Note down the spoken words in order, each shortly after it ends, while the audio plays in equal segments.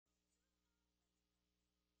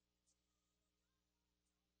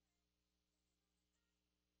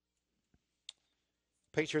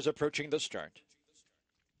Pacers approaching the start.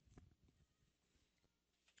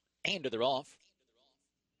 And they're off.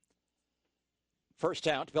 First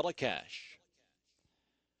out, Bella Cash.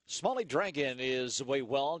 Smalley Dragon is away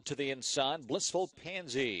well to the inside. Blissful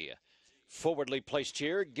Pansy. Forwardly placed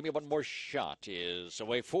here. Give me one more shot is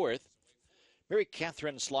away fourth. Mary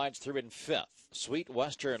Catherine slides through in fifth. Sweet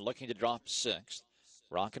Western looking to drop sixth.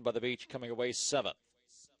 Rockin' by the Beach coming away seventh.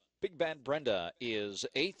 Big Bad Brenda is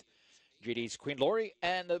eighth. JD's Queen Lori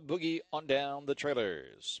and Boogie on down the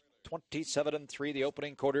trailers. 27-3 the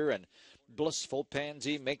opening quarter, and Blissful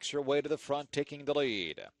Pansy makes her way to the front, taking the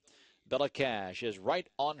lead. Bella Cash is right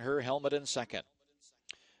on her helmet in second.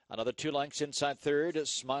 Another 2 lengths inside third,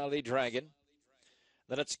 Smiley Dragon.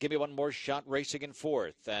 Then it's Give Me One More Shot racing in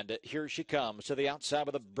fourth. And here she comes to the outside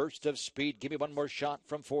with a burst of speed. Give Me One More Shot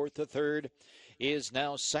from fourth to third is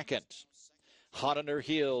now second. Hot on her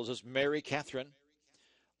heels is Mary Catherine.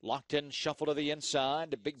 Locked in, shuffle to the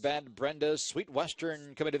inside. Big Bad Brenda, Sweet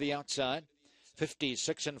Western coming to the outside.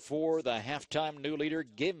 56-4, the halftime new leader.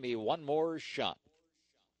 Give Me One More Shot.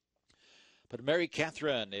 But Mary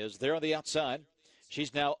Catherine is there on the outside.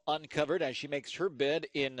 She's now uncovered as she makes her bid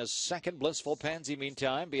in second. Blissful Pansy,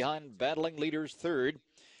 meantime, behind battling leaders third.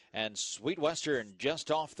 And Sweet Western just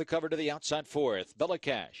off the cover to the outside fourth. Bella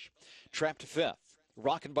Cash trapped fifth.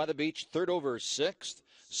 Rockin' by the Beach third over sixth.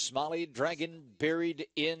 Smiley Dragon buried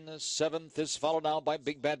in seventh is followed now by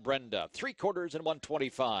Big Bad Brenda. 3/4 and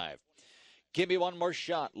 125. Give Me One More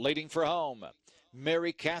Shot leading for home.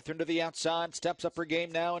 Mary Catherine to the outside, steps up her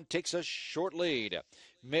game now and takes a short lead.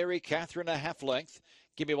 Mary Catherine a half length.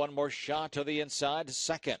 Give Me One More Shot to the inside,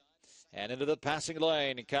 second. And into the passing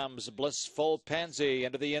lane comes Blissful Pansy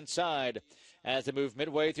into the inside as they move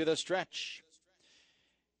midway through the stretch.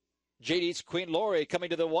 JD's Queen Lori coming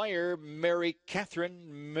to the wire. Mary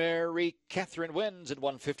Catherine wins at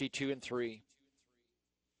 152-3.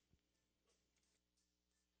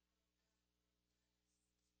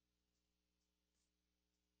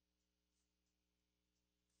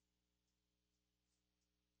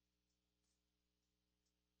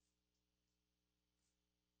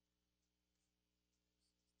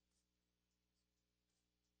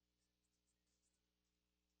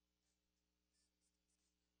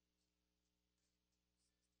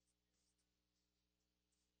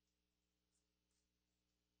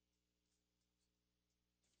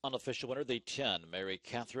 Unofficial winner, the 10, Mary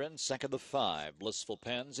Catherine. Second, the 5, Blissful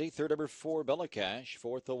Pansy. Third, number 4, Bella Cash.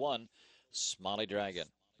 Fourth, the 1, Smiley Dragon.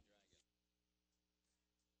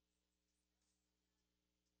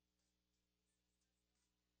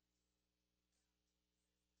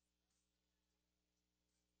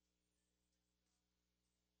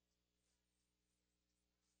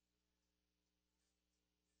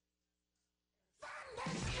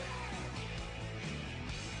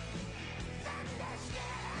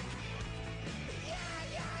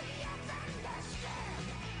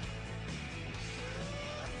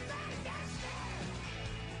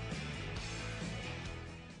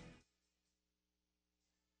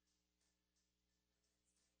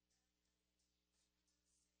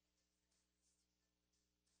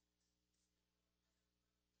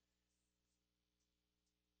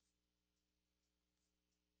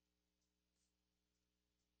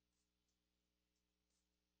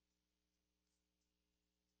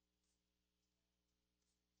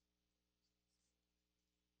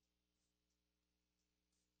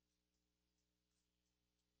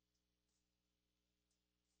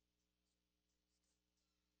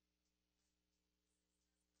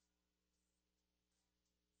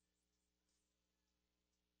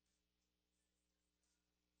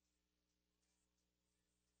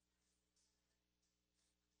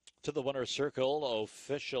 To the winner's circle,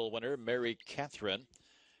 official winner, Mary Catherine.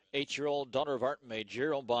 8-year-old daughter of Art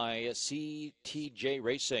Major, owned by CTJ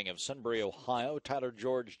Racing of Sunbury, Ohio. Tyler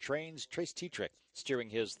George trains. Trace Tetrick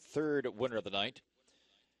steering his third winner of the night.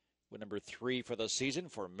 Win number 3 for the season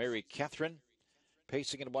for Mary Catherine.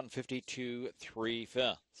 Pacing at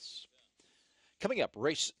 152-3/5. Coming up,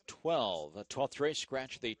 race 12. The 12th race,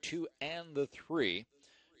 scratch the 2 and the 3.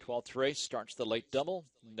 12th race starts the late double.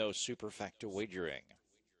 No superfecta wagering.